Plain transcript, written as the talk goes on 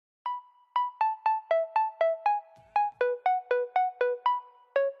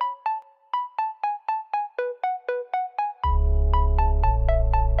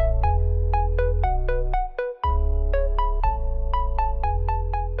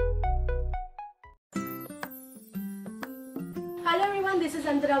this is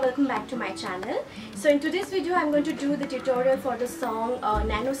Antara. Welcome back to my channel. So in today's video I'm going to do the tutorial for the song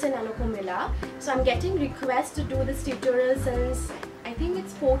Naino Se Naino Ko Mila. So I'm getting requests to do this tutorial since I think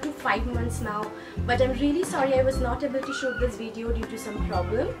it's 4 to 5 months now, but I'm really sorry I was not able to shoot this video due to some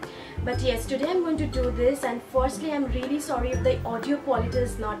problem. But yes, today I'm going to do this, and firstly I'm really sorry if the audio quality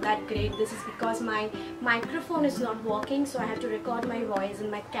is not that great. This is because my microphone is not working, so I have to record my voice in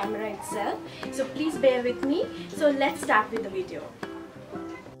my camera itself. So please bear with me. So let's start with the video.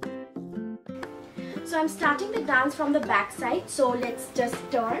 So I'm starting the dance from the back side, so let's just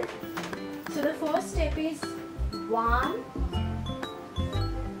turn. So the first step is 1,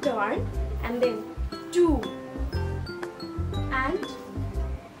 turn, and then 2 and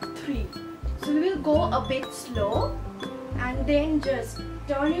 3. So we will go a bit slow and then just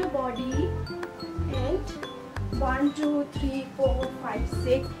turn your body and 1, 2, 3, 4, 5,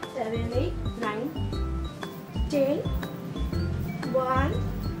 6, 7, 8, 9, 10, 1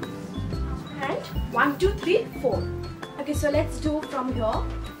 and 1, 2, 3, 4. Okay, so let's do from here.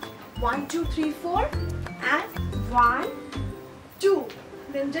 1, 2, 3, 4 and 1, 2.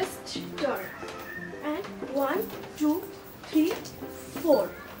 Then just turn and 1, 2, 3, 4,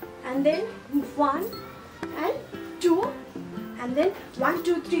 and then 1 and 2, and then 1,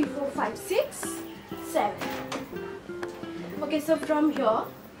 2, 3, 4, 5, 6, 7. Okay, so from here,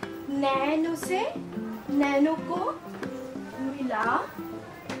 Naino se Naino ko Mila.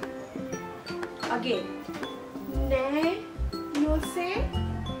 Again, Naino se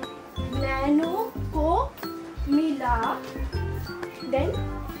Naino ko Mila. Then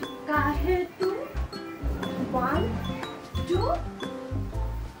kahe tu 1, 2,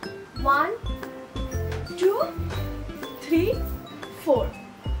 1, 2, 3, 4.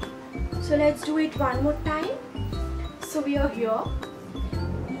 So let's do it one more time. So we are here.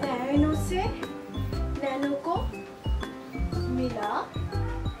 Naino se Naino ko Mila.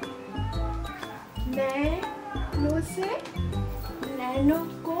 Naino se Naino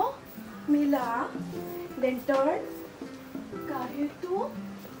ko Mila. Then turn. Kahe tu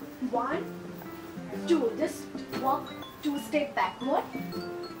 1, 2. Just walk 2 steps backward.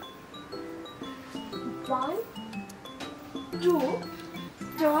 1, 2.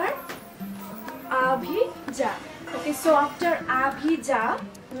 Turn. Abhi ja. Okay, so after abhi ja,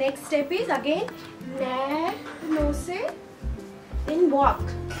 next step is again Naino se, then walk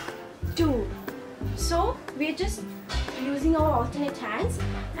 2. So we're just using our alternate hands,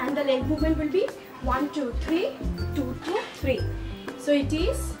 and the leg movement will be 1, 2, 3, 2, 2, 3. So it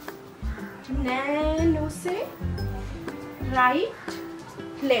is Naino se right,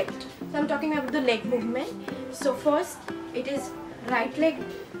 left. So I'm talking about the leg movement. So first it is right leg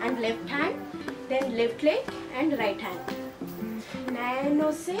and left hand, then left leg and right hand.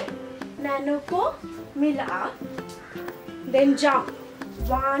 Naino se Naino ko Mila. Then jump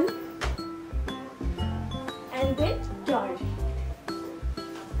 1 and then turn.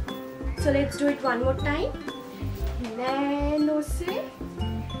 So let's do it one more time. Naino se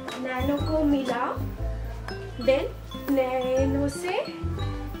Naino ko Mila. Then Naino se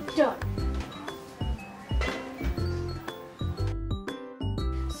turn.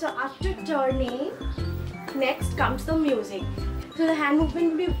 So after turning, next comes the music. So the hand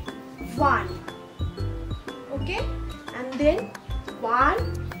movement will be 1. Okay? And then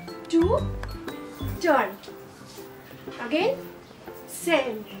 1, 2, turn. Again,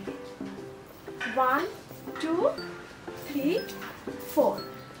 same. 1, 2, 3, 4.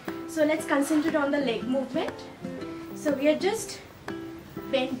 So let's concentrate on the leg movement. So we are just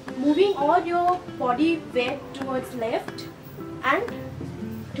moving all your body weight towards left and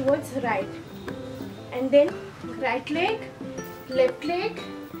towards right. And then right leg, left leg,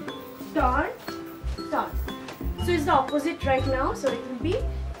 turn, turn. So it's the opposite right now. So it will be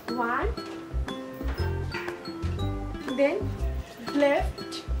 1, then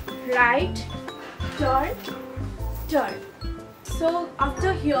left, right, turn, turn. So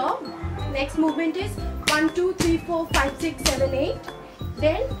after here, next movement is 1, 2, 3, 4, 5, 6, 7, 8.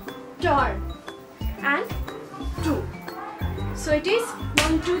 Then turn and 2. So it is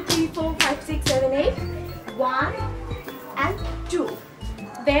 1, 2, 3, 4, 5, 6, 7, 8. 1 and 2.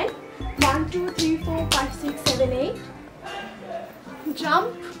 Then 1, 2, 3, 4, 5, 6, 7, 8.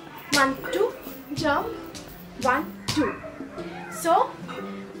 Jump 1, 2. Jump 1, 2. So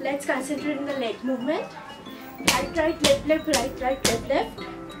let's concentrate on the leg movement. Right, right, left, left, right, right, left, left.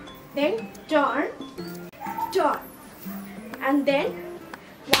 Then turn, turn. And then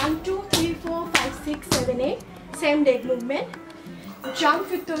 1, 2, 3, 4, 5, 6, 7, 8. Same leg movement. Jump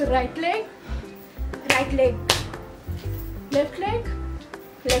with the right leg, left leg, left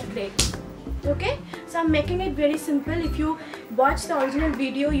leg. Okay, So I'm making it very simple. If you watch the original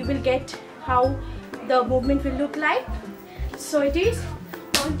video, you will get how the movement will look like. So it is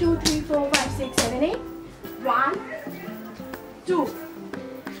 1, 2, 3, 4, 5, 6, 7, 8. 1, 2.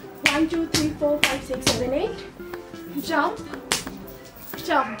 1, 2, 3, 4, 5, 6, 7, 8. Jump,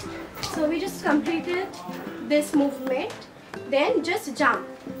 jump. So we just completed this movement. Then just jump.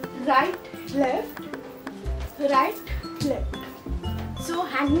 Right, left, right, left. So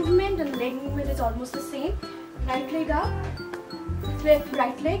hand movement and leg movement is almost the same. Right leg up, left,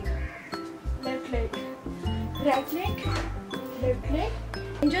 right leg, left leg, right leg, left leg.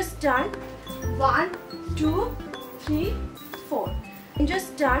 And just turn 1, 2, 3, 4. And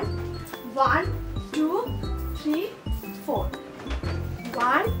just turn 1, 2, 3, 4.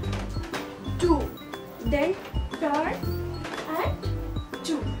 1, 2. Then turn and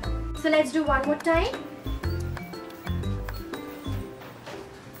 2. So let's do one more time.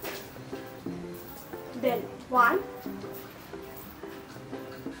 Then 1.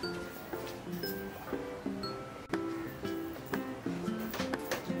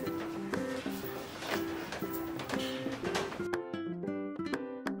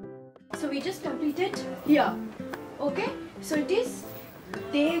 So we just completed here. Okay. So it is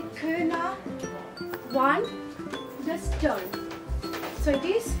dekhna. 1. Just turn. So it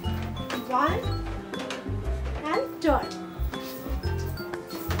is 1 and turn.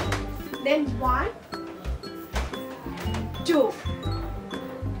 Then 1, 2.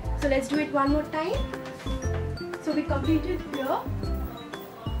 So let's do it one more time. So we completed here.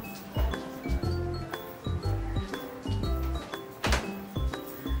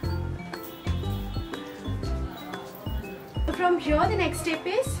 So from here the next step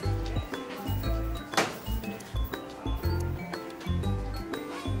is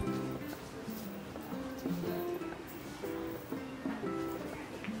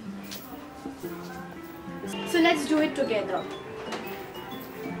so let's do it together.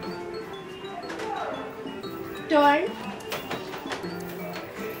 Turn.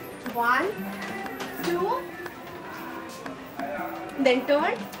 1, 2. Then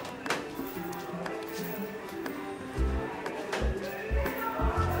turn.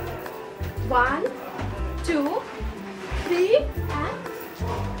 1, 2, 3 and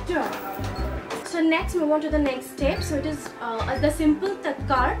turn. So next move on to the next step. So it is the simple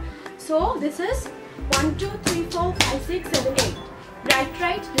tatkar. So this is 1, 2, 3, 4, 5, 6, 7, 8. Right,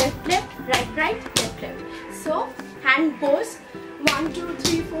 right, left, left, right, right, left, left. So hand pose 1, 2,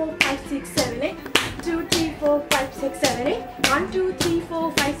 3, 4, 5, 6, 7, 8. 2, 3, 4, 5, 6, 7, 8. 1, 2, 3,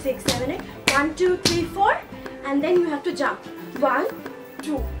 4, 5, 6, 7, 8. 1, 2, 3, 4. And then you have to jump. 1,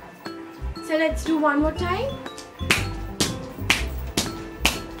 2. So let's do one more time.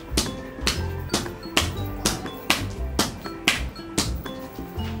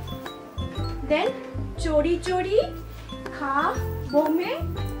 Then chori chori kha bome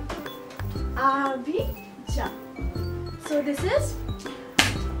abhi ja. So this is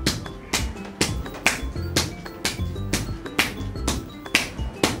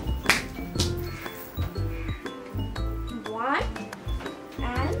one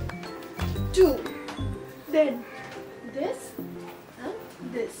and two. Then this and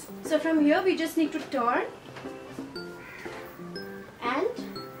this. So from here we just need to turn and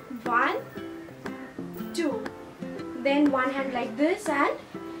 1, 2. Then one hand like this and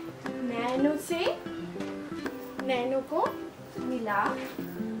Naino se Naino ko Mila.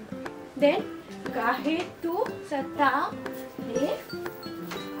 Then kahe tu sata le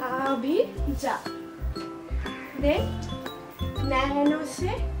abhi ja. Then Naino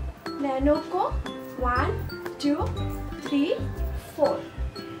se Naino ko 1, 2, 3, 4.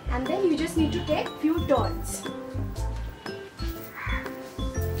 And then you just need to take few turns.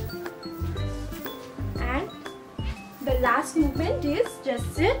 And the last movement is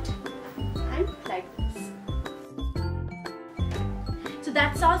just sit and like this. So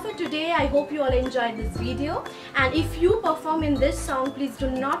that's all for today. I hope you all enjoyed this video, and if you perform in this song, please do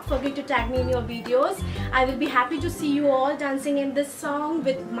not forget to tag me in your videos. I will be happy to see you all dancing in this song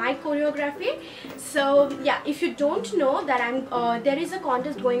with my choreography. So yeah, if you don't know that there is a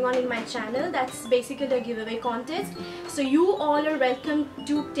contest going on in my channel. That's basically a giveaway contest. So you all are welcome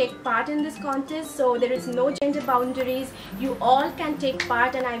to take part in this contest. So there is no gender boundaries. You all can take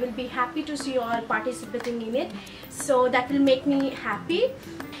part, and I will be happy to see you all participating in it. So that will make me happy.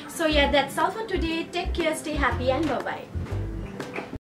 So yeah, that's all for today. Take care, stay happy, and bye bye.